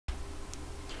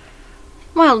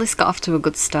Well, this got off to a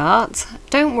good start.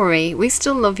 Don't worry, we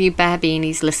still love you. Bare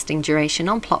Beanie's listing duration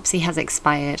on Plopsy has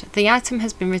expired. The item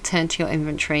has been returned to your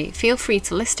inventory. Feel free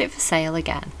to list it for sale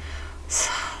again.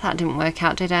 That didn't work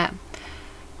out, did it?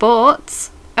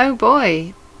 But, oh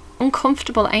boy,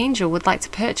 Uncomfortable Angel would like to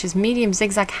purchase medium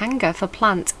zigzag hanger for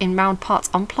plant in round pot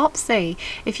on Plopsy.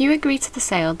 If you agree to the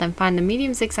sale, then find the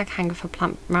medium zigzag hanger for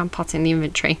plant round pot in the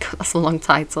inventory, that's a long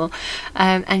title,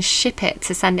 and ship it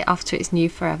to send it off to its new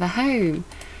forever home.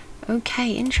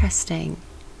 Okay, interesting.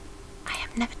 I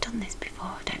have never done this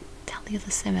before, don't tell the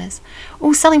other simmers.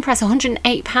 Oh, selling price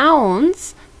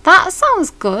 £108. That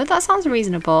sounds good. That sounds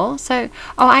reasonable. So,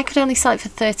 oh, I could only sell it for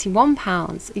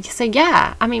 £31. So,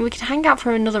 yeah, I mean, we could hang out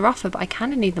for another offer, but I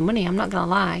kind of need the money, I'm not going to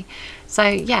lie. So,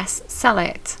 yes, sell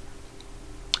it.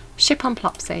 Ship on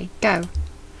Plopsy. Go.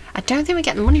 I don't think we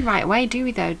get the money right away, do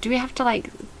we, though? Do we have to,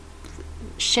 like,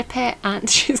 ship it?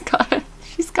 And she's got her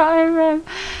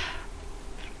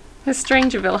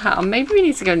Strangerville hat on. Maybe we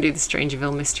need to go and do the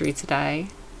Strangerville mystery today.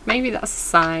 Maybe that's a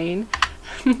sign.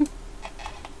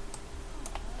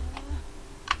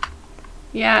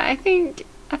 Yeah, I think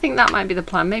that might be the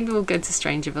plan. Maybe we'll go to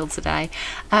Strangerville today,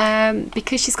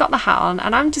 because she's got the hat on,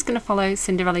 and I'm just going to follow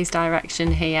Cinderelli's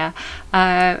direction here.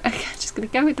 Okay, just going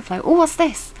to go with the flow. Oh, what's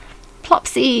this?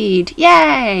 Plopseed!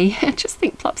 Yay! I just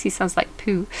think Plopsy sounds like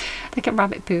poo, like a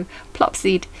rabbit poo.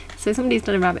 Plopseed. So somebody's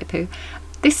done a rabbit poo.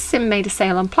 This sim made a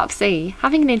sale on Plopsy,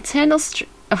 having an internal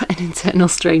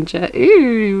stranger.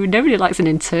 Ooh, nobody likes an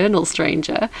internal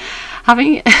stranger.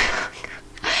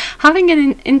 Having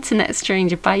an internet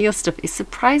stranger buy your stuff is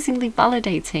surprisingly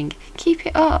validating. Keep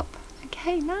it up.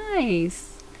 Okay,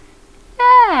 nice.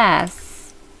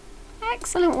 Yes.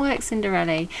 Excellent work,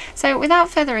 Cinderelli. So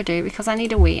without further ado, because I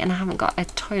need a wee and I haven't got a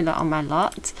toilet on my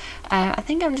lot, I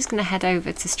think I'm just going to head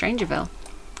over to Strangerville.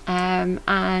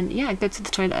 And yeah, go to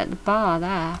the toilet at the bar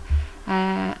there.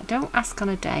 Don't ask on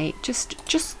a date. Just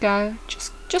go.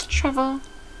 Just travel.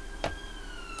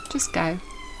 Just go.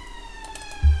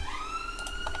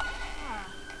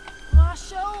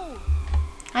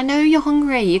 I know you're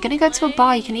hungry. You're going to go to a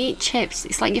bar. You can eat chips.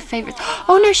 It's like your favourite.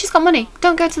 Oh no, she's got money.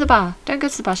 Don't go to the bar. Don't go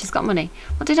to the bar. She's got money.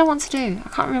 What did I want to do? I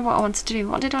can't remember what I wanted to do.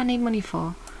 What did I need money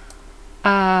for?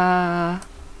 Come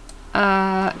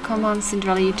on,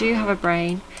 Cinderella. You do have a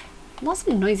brain. Lots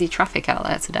of noisy traffic out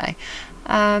there today.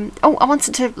 Oh, I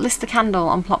wanted to list the candle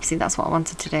on Plopsy. That's what I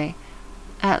wanted to do.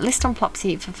 List on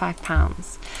Plopsy for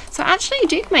 £5. So actually you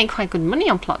do make quite good money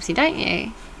on Plopsy, don't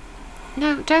you?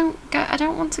 No, don't go. I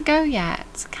don't want to go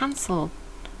yet. Cancel.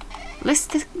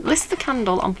 List the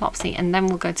candle on Plopsy, and then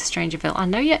we'll go to Strangerville. I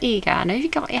know you're eager. I know you've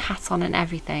got your hat on and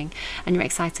everything, and you're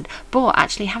excited. But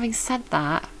actually, having said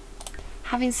that,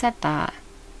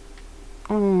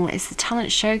 oh, it's the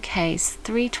talent showcase.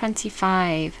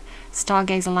 3:25,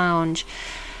 Stargazer Lounge,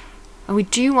 and we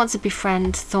do want to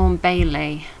befriend Thorn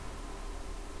Bailey,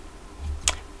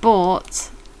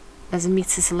 but there's a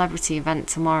Meet a Celebrity event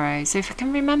tomorrow, so if I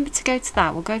can remember to go to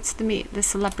that, we'll go to the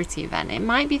celebrity event. It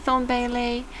might be Thorn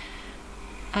Bailey.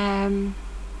 Yeah,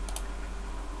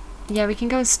 we can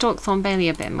go and stalk Thorn Bailey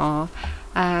a bit more.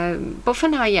 But for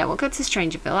now, yeah, we'll go to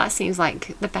Strangerville. That seems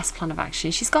like the best plan of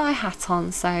action. She's got her hat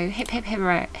on, so hip hip hip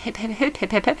hooray, hip hip hip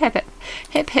hip hip hip hip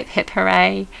hip hip hip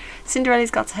hooray.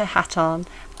 Cinderella's got her hat on,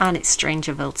 and it's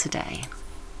Strangerville today.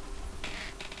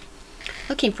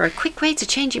 Looking for a quick way to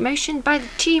change emotion? Buy the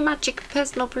Tea Magic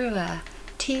Personal Brewer.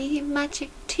 Tea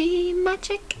Magic, Tea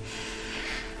Magic.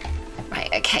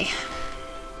 Right, okay.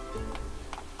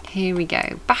 Here we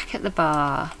go. Back at the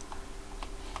bar.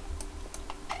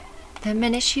 The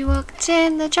minute she walked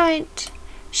in the joint,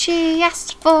 she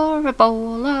asked for a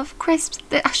bowl of crisps.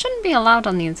 I shouldn't be allowed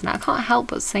on the internet. I can't help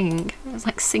but sing. It's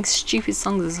like sing stupid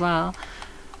songs as well.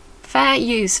 Fair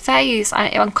use, fair use.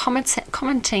 I'm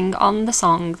commenting on the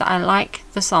song that I like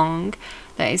the song.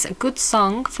 That is a good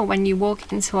song for when you walk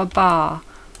into a bar.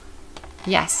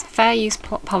 Yes, fair use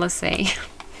policy.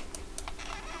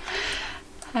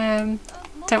 Don't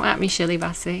at me, Shirley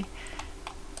Bassey.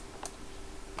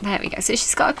 There we go. So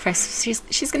she's got a crisp.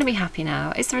 She's going to be happy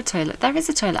now. Is there a toilet? There is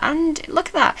a toilet. And look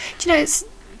at that. Do you know,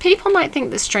 people might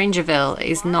think that Strangerville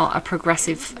is not a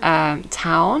progressive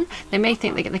town. They may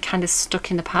think they're kind of stuck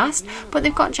in the past, but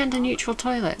they've got gender-neutral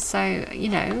toilets. So, you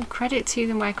know, credit to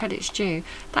them where credit's due.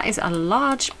 That is a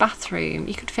large bathroom.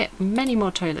 You could fit many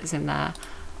more toilets in there.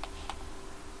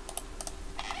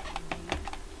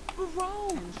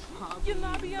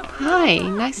 Hi,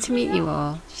 nice to meet you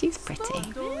all. She's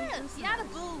pretty.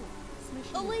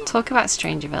 Talk about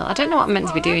Strangerville. I don't know what I'm meant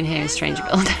to be doing here in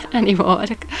Strangerville anymore.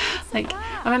 Like,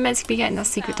 am I meant to be getting that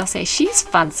secret dossier? She's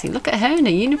fancy. Look at her in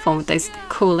a uniform with those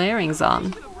cool earrings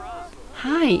on.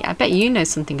 Hi, I bet you know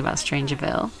something about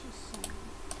Strangerville.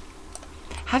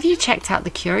 Have you checked out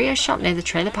the curio shop near the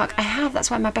trailer park? I have,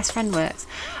 that's where my best friend works.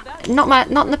 Not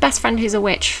the best friend who's a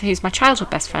witch, who's my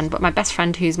childhood best friend, but my best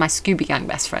friend who's my Scooby Gang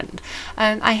best friend.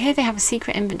 I hear they have a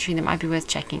secret inventory that might be worth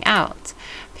checking out.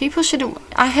 People shouldn't...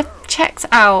 I have checked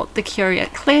out the curio...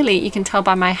 Clearly, you can tell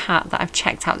by my hat that I've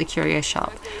checked out the curio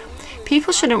shop.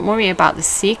 People shouldn't worry about the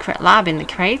secret lab in the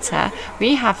crater.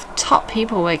 We have top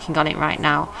people working on it right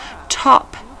now.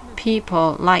 Top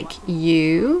people like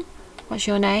you. What's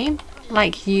your name?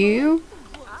 Like you.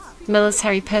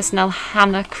 Military personnel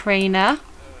Hannah Craner.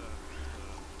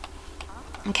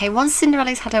 Okay, once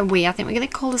Cinderelli's had her wee, I think we're going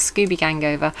to call the Scooby Gang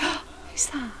over. Who's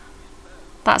that?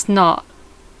 That's not...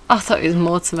 I thought it was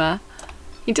Mortimer.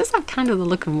 He does have kind of the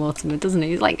look of Mortimer, doesn't he?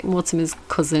 He's like Mortimer's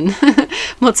cousin.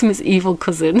 Mortimer's evil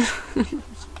cousin.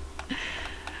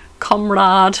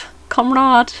 Comrade.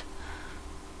 Comrade.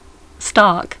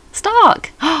 Stark.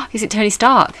 Stark! Is it Tony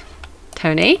Stark?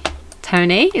 Tony?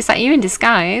 Tony? Is that you in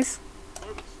disguise?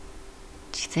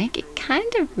 Do you think? It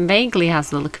kind of vaguely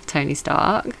has the look of Tony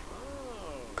Stark.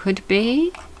 Could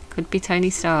be. Could be Tony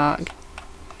Stark.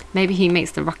 Maybe he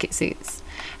makes the rocket suits.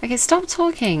 Okay, stop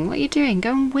talking. What are you doing?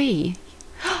 Go and wee.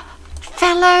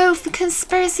 Fellow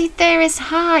conspiracy theorist,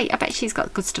 hi! I bet she's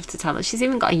got good stuff to tell us. She's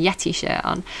even got a Yeti shirt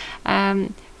on.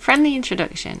 Friendly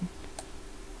introduction.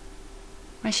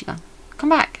 Where's she gone? Come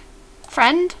back.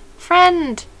 Friend?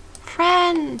 Friend!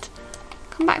 Friend!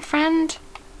 Come back, friend.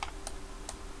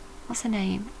 What's her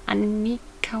name?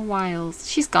 Anika Wiles.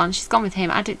 She's gone. She's gone with him.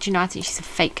 Do you know, I think she's a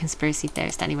fake conspiracy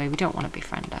theorist anyway. We don't want to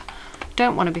befriend her.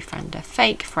 Don't want to befriend her.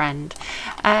 Fake friend.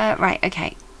 Right,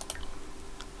 okay.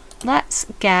 Let's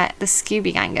get the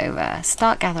Scooby Gang over.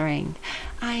 Start gathering.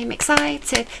 I'm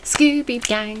excited. Scooby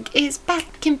Gang is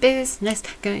back in business.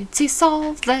 Going to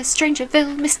solve the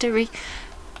Strangerville mystery.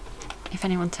 If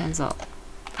anyone turns up.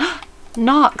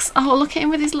 Knox. Oh, look at him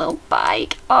with his little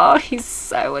bike. Oh, he's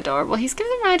so adorable. He's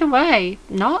giving the ride away.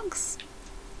 Knox?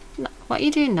 What are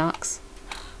you doing, Knox?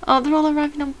 Oh, they're all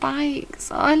arriving on bikes.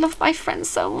 Oh, I love my friends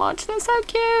so much. They're so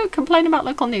cute. Complain about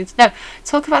local news. No,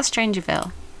 talk about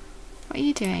Strangerville. What are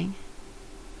you doing?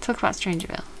 Talk about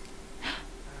Strangerville.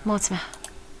 Mortimer.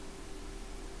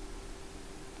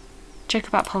 Joke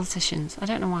about politicians. I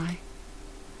don't know why.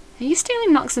 Are you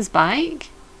stealing Knox's bike?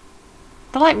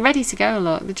 They're like ready to go,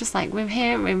 look. They're just like, we're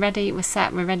here, we're ready, we're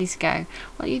set, we're ready to go.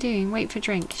 What are you doing? Wait for a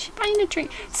drink. Is she buying a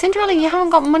drink? Cinderella, you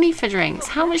haven't got money for drinks.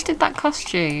 How much did that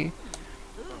cost you?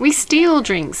 We steal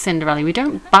drinks, Cinderella. We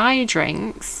don't buy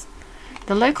drinks.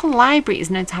 The local library is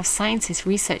known to have scientists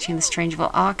researching the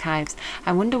Strangerville archives.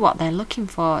 I wonder what they're looking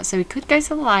for. So we could go to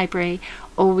the library,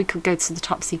 or we could go to the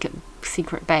top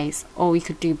secret base, or we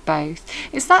could do both.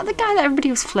 Is that the guy that everybody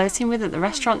was flirting with at the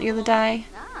restaurant the other day?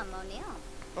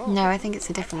 No, I think it's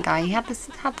a different guy. He had the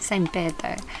same beard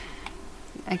though.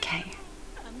 Okay,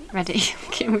 ready?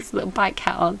 Get his little bike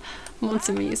hat on.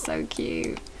 Mortimer, you're so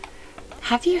cute.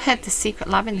 Have you heard the secret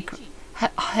lab in the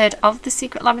heard of the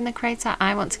secret lab in the crater?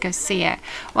 I want to go see it.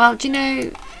 Well, do you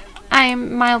know, I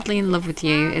am mildly in love with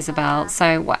you, Isabel,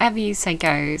 so whatever you say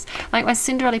goes. Like when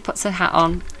Cinderella puts her hat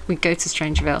on, we go to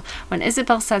Strangerville. When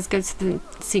Isabel says go to the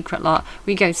secret lot,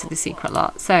 we go to the secret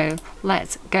lot. So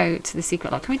let's go to the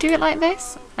secret lot. Can we do it like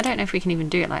this? I don't know if we can even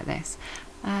do it like this.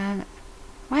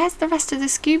 Where's the rest of the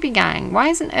Scooby Gang? Why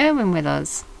isn't Erwin with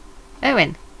us?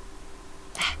 Erwin.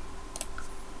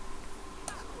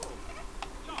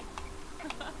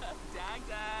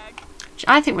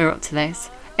 I think we're up to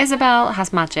this. Isabel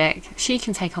has magic. She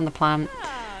can take on the plant.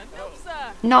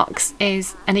 Knox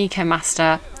is an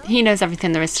eco-master. He knows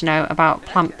everything there is to know about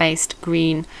plant-based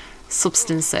green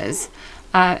substances.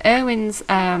 Erwin's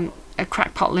a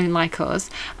crackpot loon like us,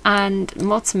 and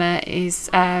Mortimer is,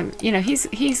 you know,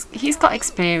 he's got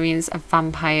experience of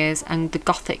vampires and the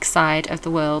gothic side of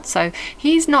the world, so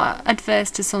he's not adverse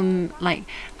to some like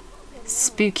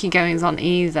spooky goings on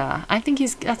either. I think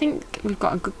we've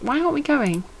got a good... Why aren't we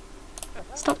going?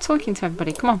 Stop talking to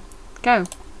everybody. Come on, go.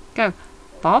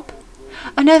 Bob?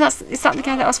 Oh no, is that the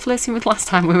guy that I was flirting with last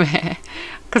time we were here?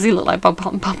 Because he looked like Bob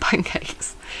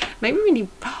Pancakes. Maybe we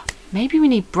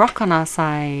need Brock on our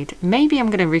side. Maybe I'm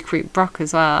going to recruit Brock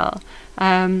as well.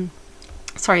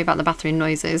 Sorry about the bathroom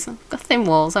noises. I've got thin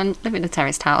walls. I live in a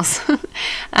terraced house.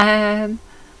 Okay,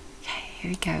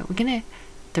 here we go. We're gonna...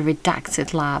 The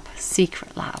redacted lab,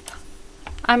 secret lab.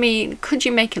 I mean, could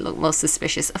you make it look more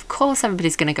suspicious? Of course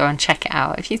everybody's going to go and check it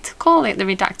out. If you call it the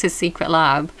redacted secret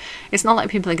lab, it's not like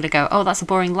people are going to go, oh, that's a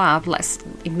boring lab, let's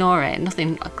ignore it.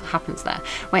 Nothing happens there.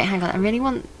 Wait, hang on, I really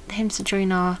want him to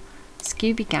join our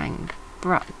Scooby Gang.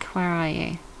 Brock, where are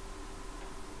you?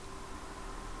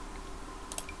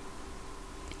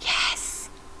 Yes!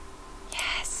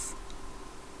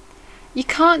 You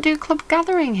can't do club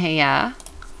gathering here.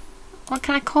 Well,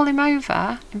 can I call him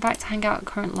over? Invite to hang out at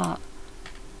current lot.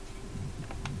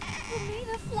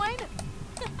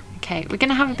 Okay, we're going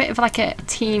to have a bit of like a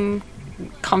team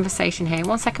conversation here.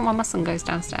 1 second while my son goes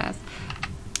downstairs.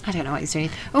 I don't know what he's doing.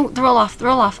 Oh, they're all off. They're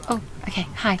all off. Oh, okay.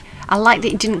 Hi. I like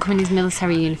that he didn't come in his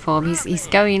military uniform. He's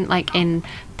going like in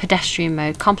pedestrian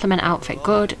mode. Compliment outfit.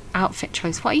 Good outfit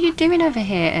choice. What are you doing over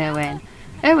here, Erwin?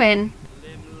 Erwin?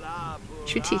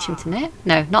 Should we teach him to knit?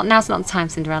 No, now's not the time,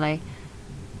 Cinderelli.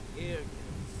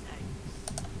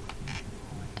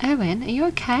 Erwin, are you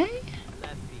okay?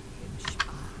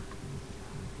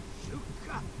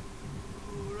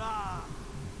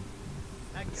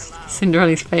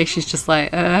 Cinderelli's face is just like,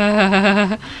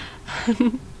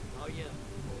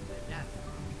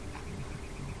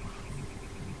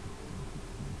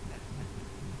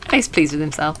 He's pleased with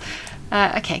himself.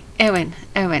 Okay, Erwin.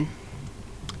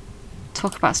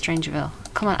 Talk about Strangerville.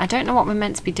 Come on, I don't know what we're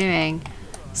meant to be doing.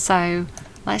 So,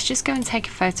 let's just go and take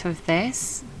a photo of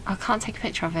this. I can't take a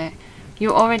picture of it.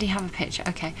 You already have a picture.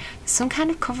 Okay, there's some kind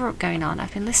of cover-up going on.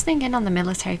 I've been listening in on the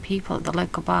military people at the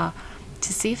local bar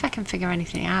to see if I can figure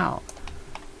anything out.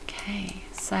 Okay,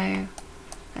 so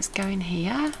let's go in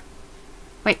here.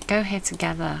 Wait, go here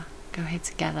together. Go here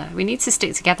together. We need to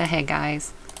stick together here,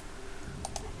 guys.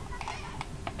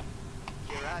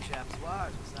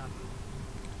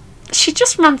 She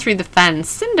just ran through the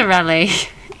fence. Cinderelli.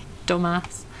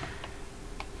 Dumbass.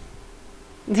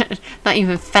 Not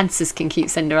even fences can keep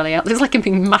Cinderelli out. There's like a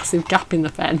big massive gap in the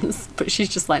fence. But she's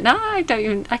just like, no, I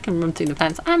can run through the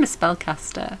fence. I'm a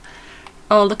spellcaster.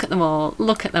 Oh, look at them all.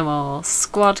 Look at them all.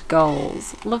 Squad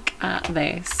goals. Look at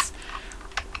this.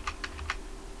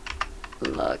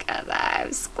 Look at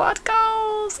them. Squad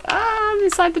goals. Ah, I'm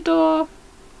inside the door.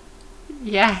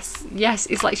 Yes, yes.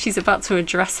 It's like she's about to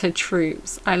address her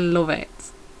troops. I love it.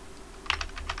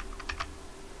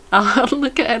 Oh,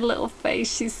 look at her little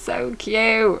face. She's so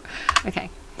cute. Okay.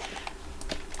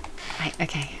 Right,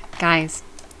 okay. Guys.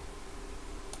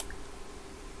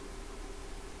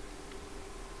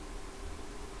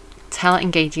 Tell an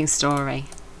engaging story.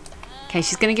 Okay,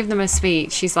 she's going to give them a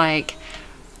speech. She's like,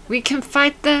 we can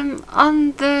fight them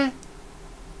on the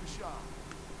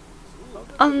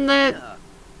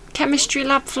chemistry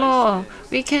lab floor.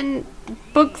 We can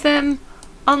bug them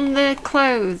on the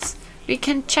clothes. We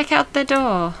can check out their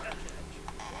door.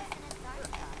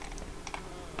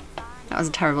 That was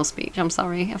a terrible speech. I'm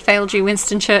sorry. I failed you,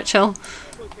 Winston Churchill.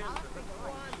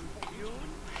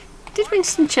 Did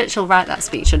Winston Churchill write that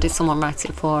speech or did someone write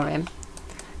it for him?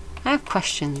 I have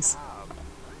questions.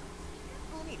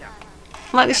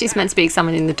 I like that she's meant to be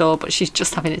examining the door, but she's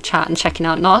just having a chat and checking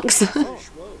out knocks.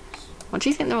 What do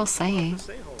you think they're all saying?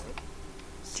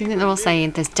 Do you think they're all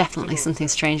saying there's definitely something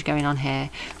strange going on here?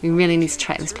 We really need to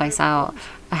check this place out.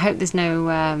 I hope there's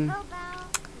no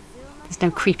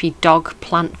creepy dog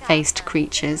plant-faced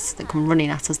creatures that come running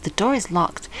at us. The door is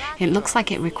locked. It looks like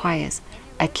it requires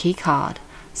a key card.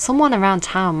 Someone around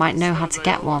town might know how to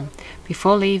get one.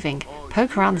 Before leaving,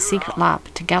 poke around the secret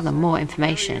lab to gather more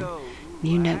information.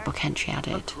 New notebook entry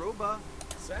added.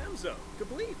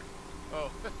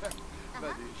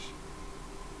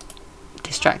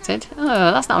 Distracted.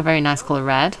 Oh, that's not a very nice colour,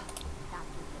 red.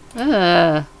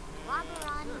 There's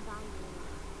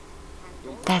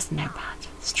no bad.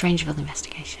 Strangeville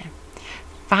investigation.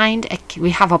 Find a key. We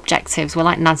have objectives. We're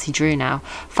like Nancy Drew now.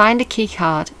 Find a key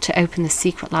card to open the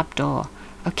secret lab door.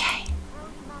 Okay.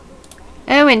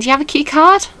 Erwin, do you have a key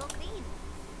card?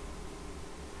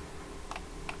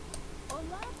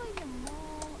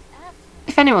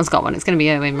 If anyone's got one, it's going to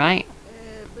be Erwin, right?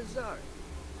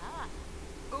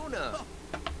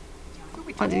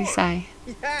 What did he say?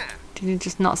 Did he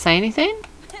just not say anything?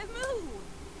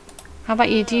 How about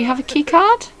you? Do you have a key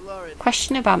card?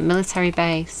 Question about military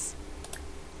base.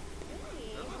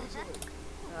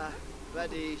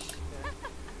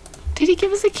 Did he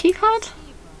give us a key card?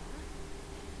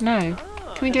 No.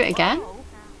 Can we do it again?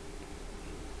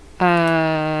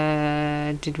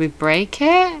 Did we break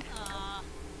it?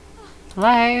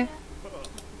 Hello?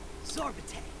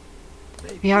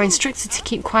 We are instructed to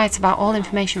keep quiet about all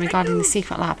information regarding the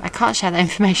secret lab. I can't share that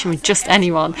information with just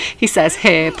anyone. He says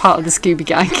here, part of the Scooby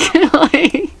Gang.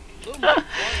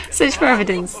 Search for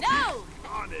evidence.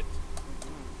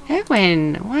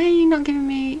 Erwin, why are you not giving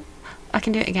me... I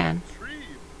can do it again.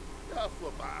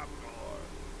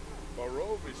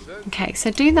 Okay,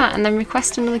 so do that and then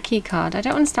request another key card. I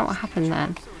don't understand what happened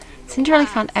then. Cinderelli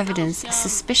found evidence, a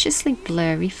suspiciously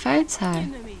blurry photo.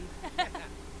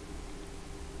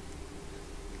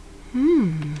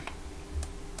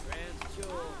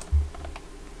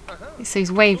 So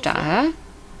he's waved at her.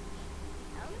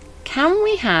 Can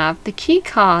we have the key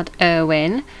card,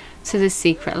 Erwin, to the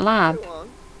secret lab?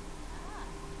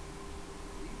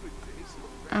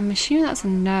 I'm assuming that's a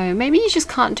no. Maybe you just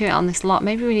can't do it on this lot.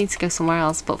 Maybe we need to go somewhere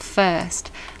else. But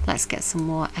first, let's get some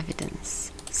more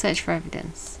evidence. Search for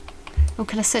evidence. Oh,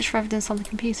 can I search for evidence on the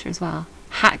computer as well?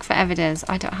 Hack for evidence.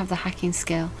 I don't have the hacking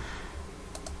skill.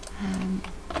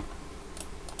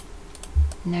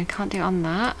 No, can't do it on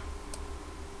that.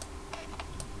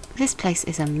 This place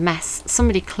is a mess.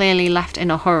 Somebody clearly left in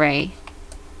a hurry.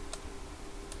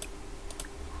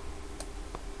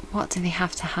 What do they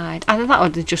have to hide? I think that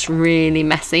would be just really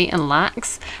messy and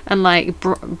lax. And like,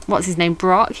 what's his name?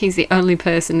 Brock? He's the only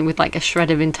person with like a shred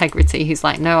of integrity who's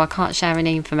like, no, I can't share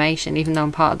any information even though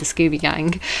I'm part of the Scooby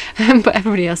Gang. But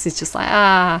everybody else is just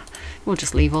like, we'll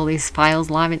just leave all these files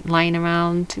lying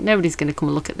around. Nobody's going to come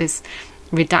and look at this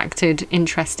redacted,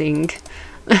 interesting,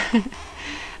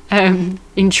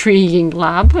 intriguing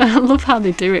lab. I love how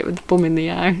they do it with the bum in the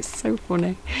air. It's so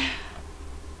funny.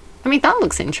 I mean, that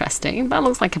looks interesting. That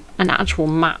looks like an actual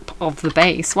map of the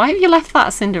base. Why have you left that,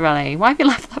 Cinderelli? Why have you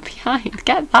left that behind?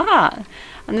 Get that!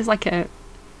 And there's like a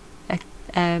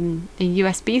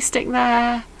USB stick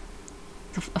there.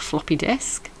 A floppy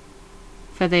disk.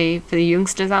 For the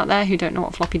youngsters out there who don't know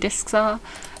what floppy disks are.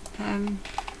 So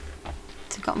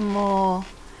we've got more.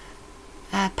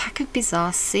 A pack of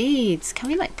bizarre seeds. Can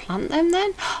we like plant them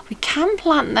then? We can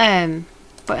plant them!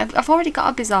 But I've already got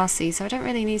a bizarre seed, so I don't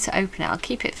really need to open it. I'll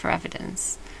keep it for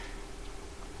evidence.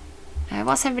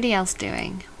 What's everybody else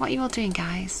doing? What are you all doing,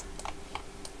 guys?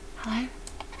 Hello?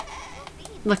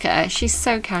 Look at her. She's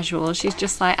so casual. She's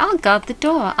just like, I'll guard the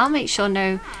door. I'll make sure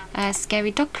no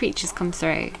scary dog creatures come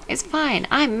through. It's fine.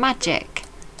 I'm magic.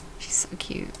 She's so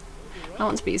cute. I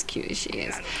want to be as cute as she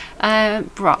is.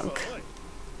 Brock.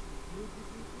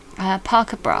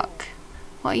 Parker Brock.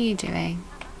 What are you doing?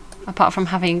 Apart from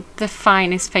having the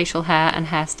finest facial hair and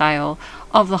hairstyle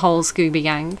of the whole Scooby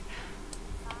Gang.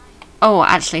 Oh,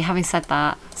 actually, having said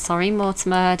that, sorry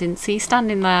Mortimer, I didn't see you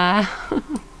standing there.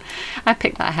 I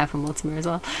picked that hair from Mortimer as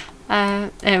well.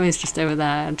 It was just over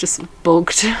there, just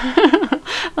bugged.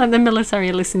 Like the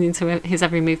military are listening to his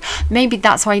every move. Maybe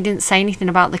that's why he didn't say anything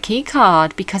about the key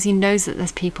card, because he knows that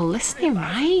there's people listening,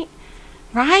 right?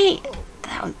 Right?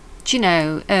 Do you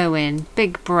know, Erwin,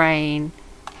 big brain.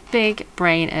 Big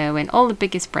brain Erwin. All the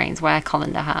biggest brains wear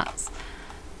colander hats.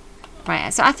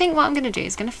 Right, so I think what I'm going to do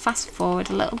is going to fast forward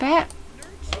a little bit.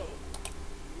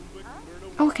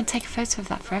 Oh, we can take a photo of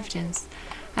that for evidence.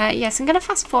 Yes, I'm going to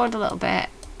fast forward a little bit.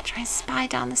 Try and spy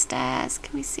down the stairs.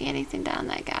 Can we see anything down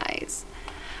there, guys?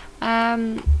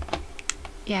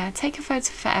 Yeah, take a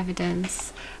photo for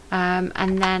evidence.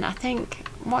 And then I think,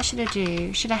 what should I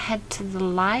do? Should I head to the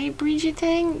library, do you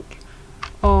think?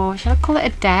 Or should I call it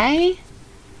a day?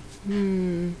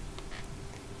 Not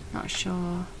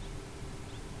sure.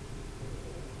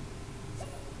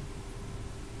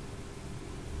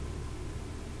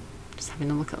 Just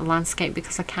having a look at the landscape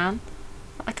because I can.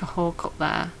 Like a hawk up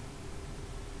there.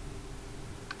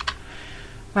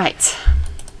 Right.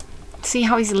 See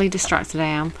how easily distracted I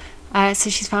am.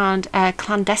 So she's found a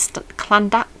clandestine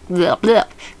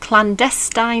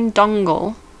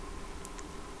dongle.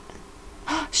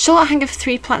 Short hanger for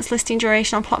 3 plants listing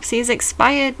duration on Plopsy is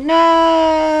expired.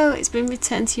 No! It's been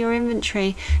returned to your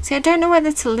inventory. See, I don't know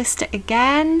whether to list it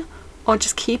again or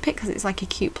just keep it because it's like a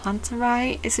cute planter,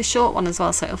 right? It's a short one as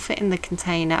well, so it'll fit in the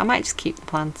container. I might just keep the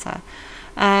planter.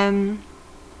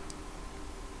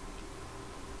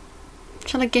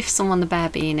 Shall I gift someone the bear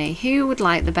beanie? Who would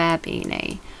like the bear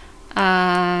beanie?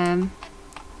 I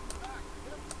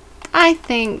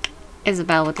think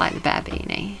Isabel would like the bear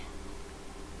beanie.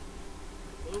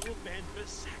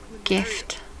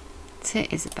 Gift to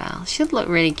Isabel. She'd look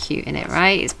really cute in it,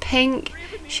 right? It's pink.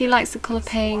 She likes the colour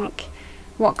pink.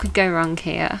 What could go wrong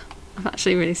here? I'm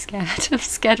actually really scared. I'm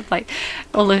scared of like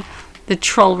all the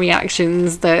troll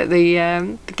reactions that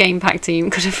the game pack team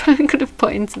could have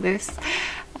put into this.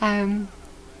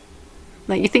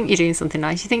 Like, you think you're doing something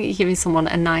nice, you think you're giving someone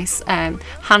a nice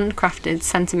handcrafted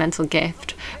sentimental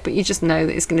gift, but you just know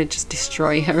that it's going to just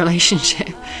destroy her relationship.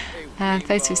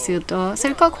 Photo of sealed door. So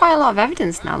we've got quite a lot of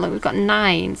evidence now. Look, we've got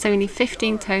 9, so we need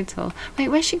 15 total. Wait,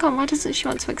 where's she gone? Why doesn't she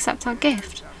want to accept our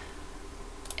gift?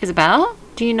 Isabel,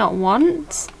 do you not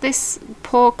want this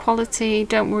poor quality,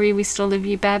 don't worry, we still love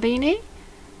you bear beanie?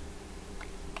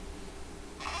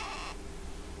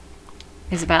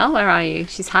 Isabel, where are you?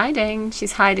 She's hiding.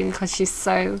 She's hiding because she's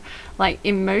so like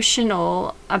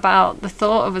emotional about the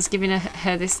thought of us giving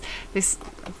her this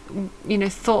you know,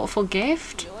 thoughtful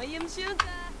gift.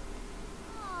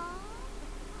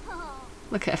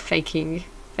 Look at her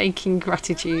faking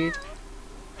gratitude.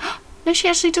 No, she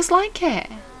actually does like it.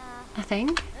 I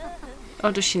think.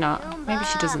 Or does she not? Maybe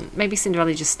she doesn't. Maybe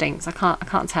Cinderelli just stinks. I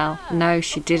can't tell. No,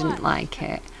 she didn't like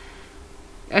it.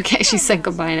 Okay, she said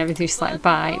goodbye and everything. She's like,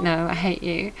 bye. No, I hate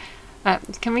you.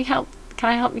 Can I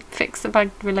help you fix the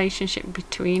bad relationship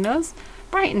between us?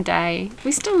 Bright and day.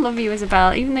 We still love you,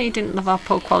 Isabel, even though you didn't love our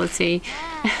poor quality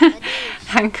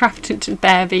handcrafted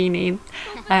bear beanie.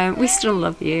 We still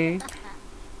love you.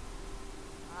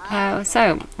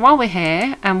 So, while we're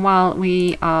here, and while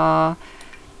we are...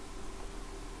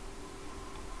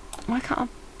 Why can't I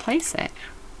place it?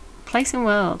 Place in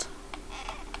world.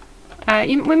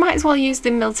 We might as well use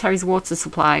the military's water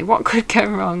supply. What could go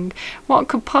wrong? What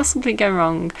could possibly go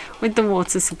wrong with the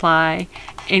water supply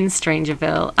in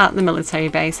Strangerville at the military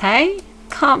base, hey?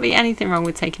 Can't be anything wrong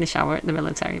with taking a shower at the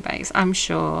military base, I'm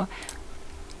sure.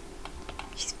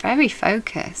 She's very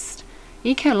focused.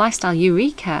 Eco lifestyle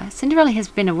eureka. Cinderelli has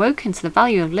been awoken to the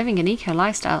value of living an eco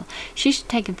lifestyle. She should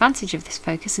take advantage of this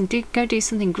focus and go do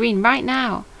something green right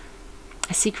now.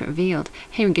 A secret revealed.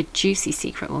 Hearing a juicy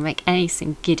secret will make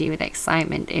anything giddy with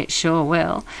excitement. It sure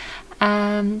will.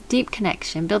 Deep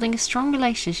connection. Building a strong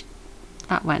relationship.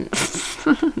 That went.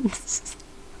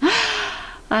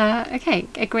 Okay.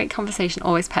 A great conversation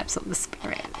always peps up the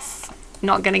spirits.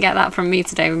 Not going to get that from me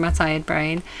today with my tired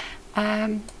brain.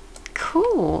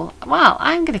 Cool. Well,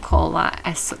 I'm going to call that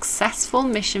a successful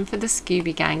mission for the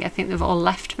Scooby Gang. I think they've all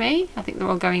left me. I think they're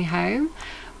all going home.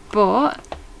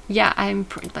 But... yeah,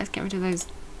 let's get rid of those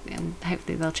and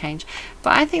hopefully they'll change.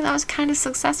 But I think that was kind of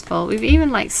successful. We've even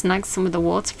like snagged some of the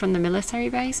water from the military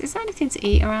base. Is there anything to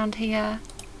eat around here?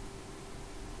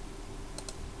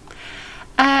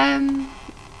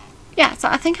 Yeah, so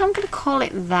I think I'm going to call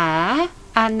it there.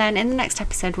 And then in the next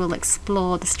episode we'll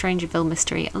explore the Strangerville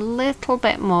mystery a little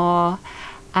bit more.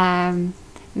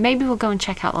 Maybe we'll go and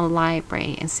check out the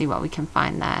library and see what we can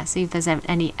find there. See if there's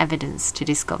any evidence to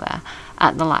discover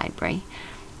at the library.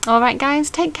 Alright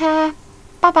guys, take care.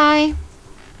 Bye bye.